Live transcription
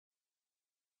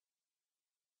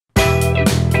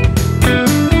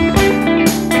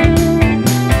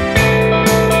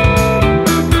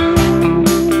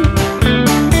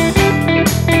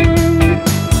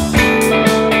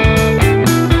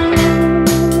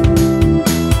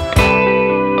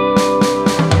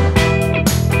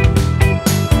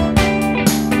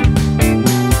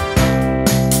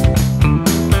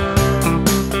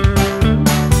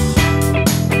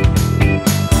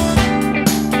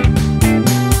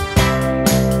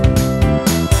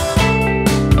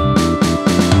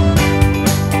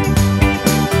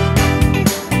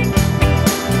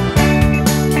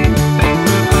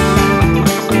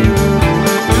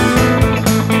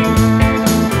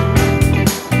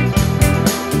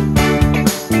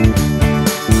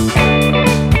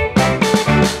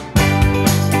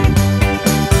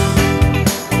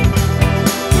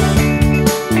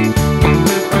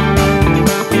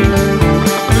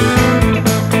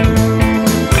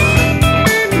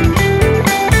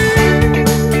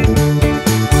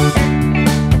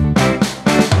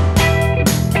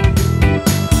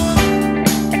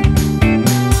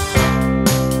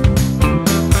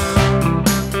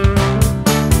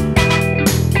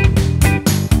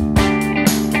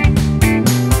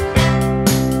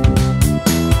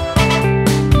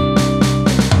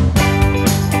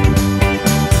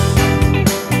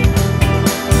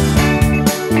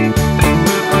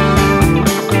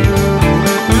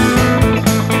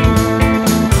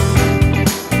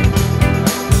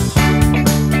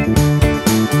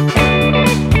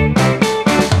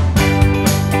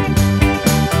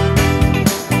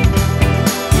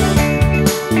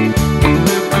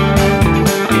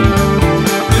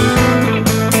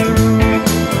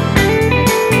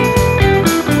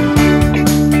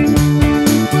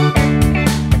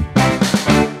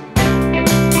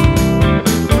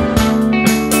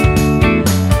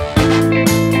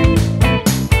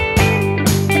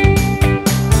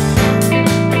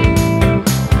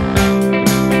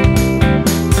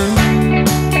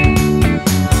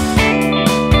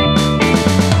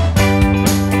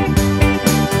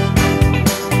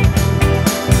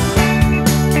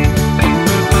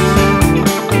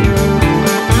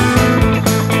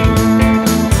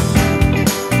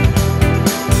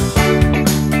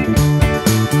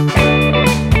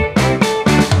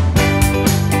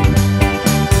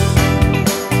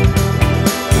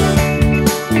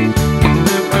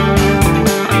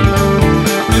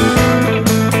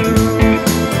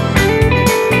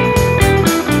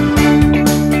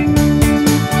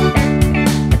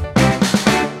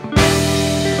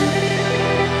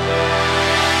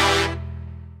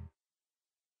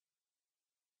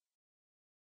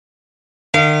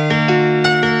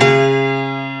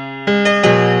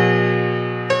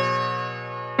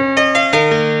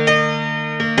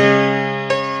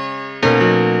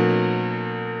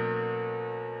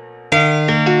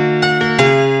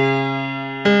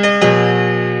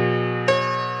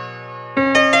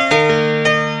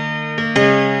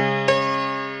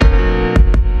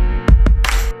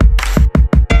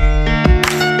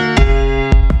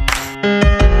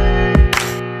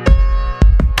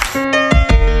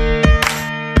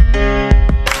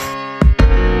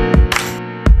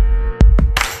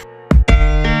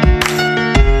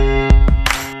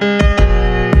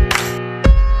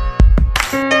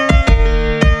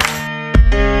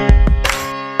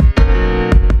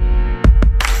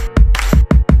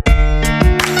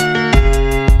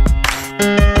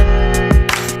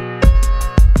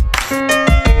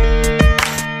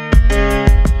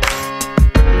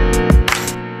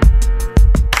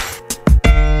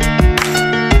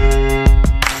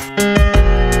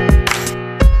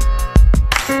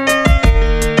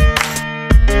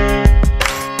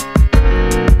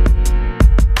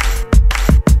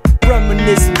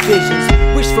visions,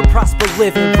 wish for prosper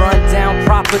living, run down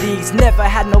properties, never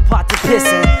had no pot to piss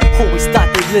in. Always thought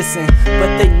they'd listen,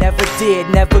 but they never did,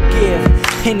 never give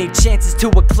any chances to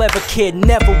a clever kid,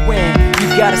 never win. You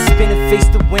gotta spin and face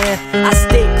the wind. I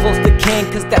stay close to kin,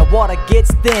 cause that water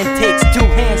gets thin. Takes two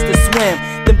hands to swim,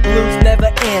 them blues never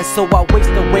end. So I waste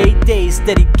away days,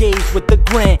 steady gaze with a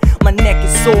grin. My neck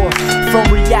is sore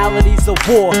from realities of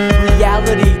war.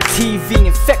 Reality TV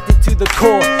infected to the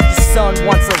core. Your son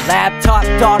wants a laptop,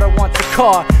 daughter wants a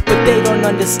car, but they don't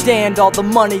understand all the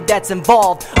money that's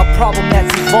involved. A problem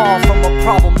that's evolved from a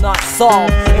problem not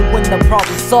solved. And when the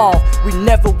problem's solved, we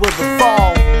never will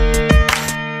evolve.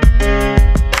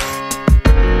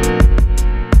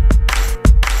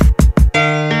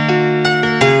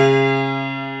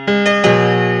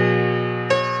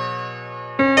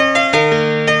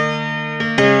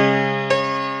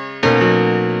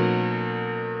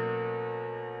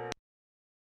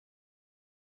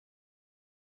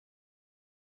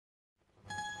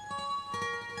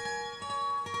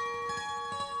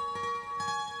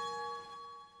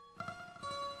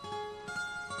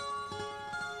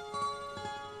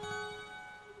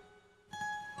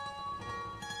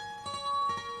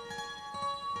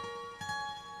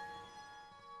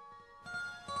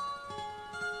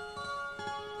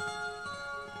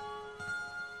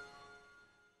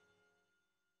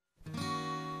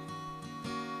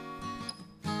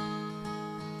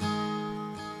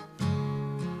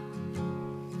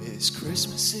 It's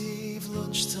Christmas Eve,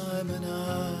 lunchtime, and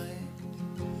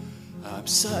I'm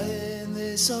sat in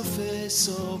this office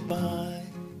all by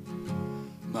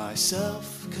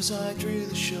myself, cause I drew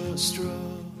the short straw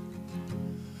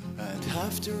and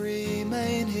have to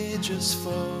remain here just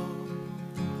for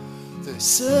the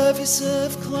service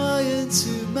of clients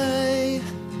who may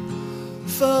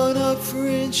phone up for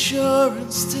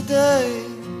insurance today.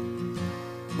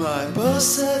 My boss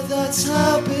said that's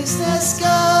how business goes,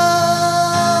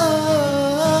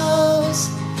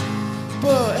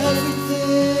 but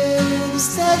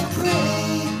everything's dead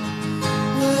pretty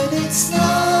when it snows.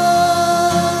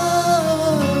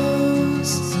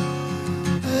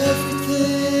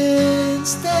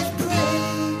 Everything's dead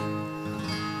pretty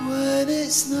when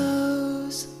it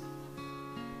snows.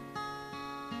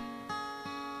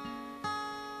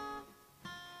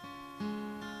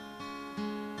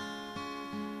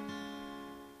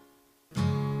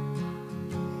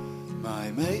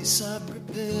 My mates are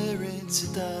preparing to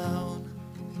down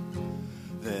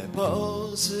their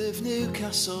bottles of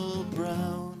Newcastle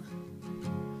Brown,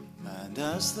 and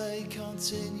as they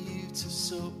continue to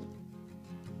sup,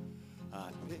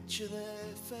 I picture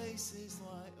their faces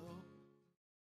light